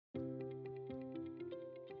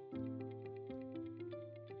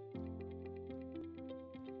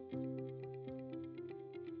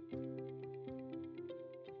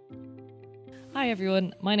Hi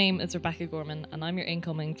everyone, my name is Rebecca Gorman and I'm your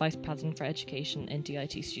incoming Vice President for Education in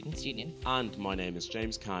DIT Students' Union. And my name is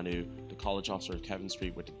James Kanu, the College Officer at Kevin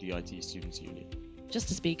Street with the DIT Students' Union. Just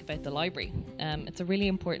to speak about the library, it's a really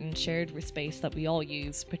important shared space that we all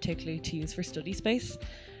use, particularly to use for study space.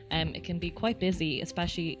 It can be quite busy,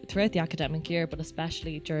 especially throughout the academic year, but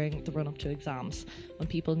especially during the run-up to exams, when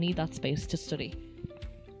people need that space to study.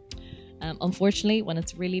 Unfortunately, when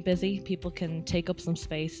it's really busy, people can take up some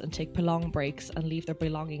space and take prolonged breaks and leave their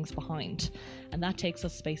belongings behind. And that takes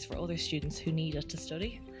up space for other students who need it to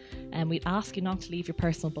study. And we'd ask you not to leave your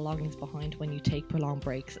personal belongings behind when you take prolonged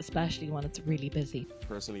breaks, especially when it's really busy.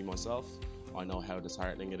 Personally myself, I know how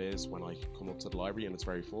disheartening it is when I come up to the library and it's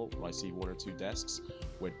very full, but I see one or two desks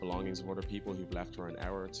with belongings of other people who've left for an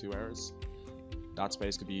hour or 2 hours. That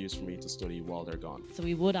space could be used for me to study while they're gone. So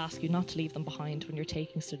we would ask you not to leave them behind when you're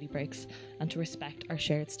taking study breaks and to respect our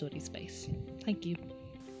shared study space. Thank you.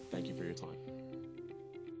 Thank you for your time.